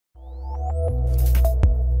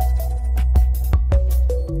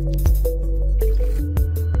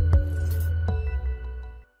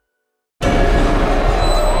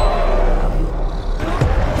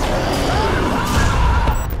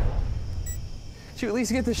Did you at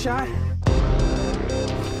least get the shot?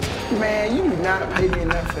 Man, you do not pay me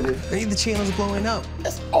enough for this. Hey, the channel's blowing up.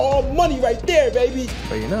 That's all money right there, baby.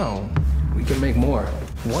 But you know, we can make more.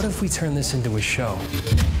 What if we turn this into a show?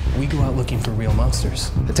 We go out looking for real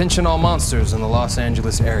monsters. Attention all monsters in the Los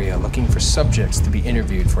Angeles area looking for subjects to be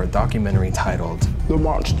interviewed for a documentary titled The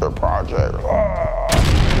Monster Project.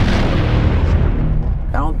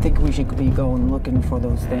 I don't think we should be going looking for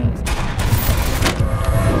those things.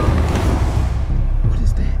 What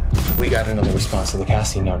is that? We got another response to the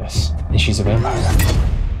casting notice, and she's a vampire.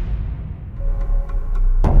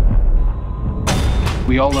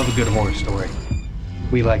 We all love a good horror story.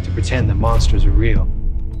 We like to pretend that monsters are real.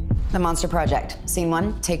 The Monster Project. Scene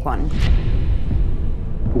 1, take 1.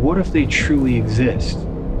 But what if they truly exist,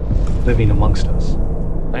 living amongst us?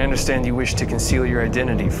 I understand you wish to conceal your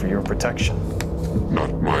identity for your protection.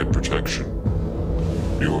 Not my protection.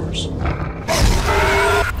 Yours.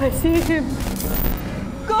 I see him.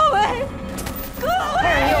 Go away! Go away!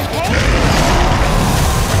 Are you okay?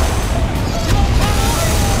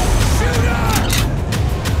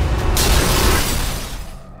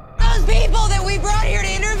 Those people that we brought here to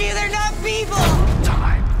interview, they're not people!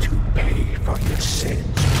 Time to pay for your sins.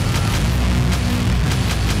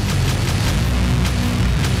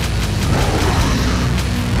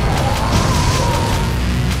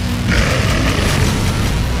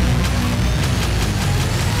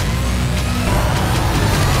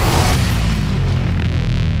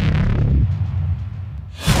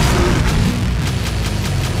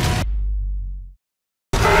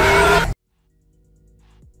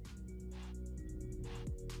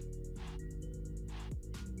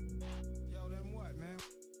 Yo, then what, man?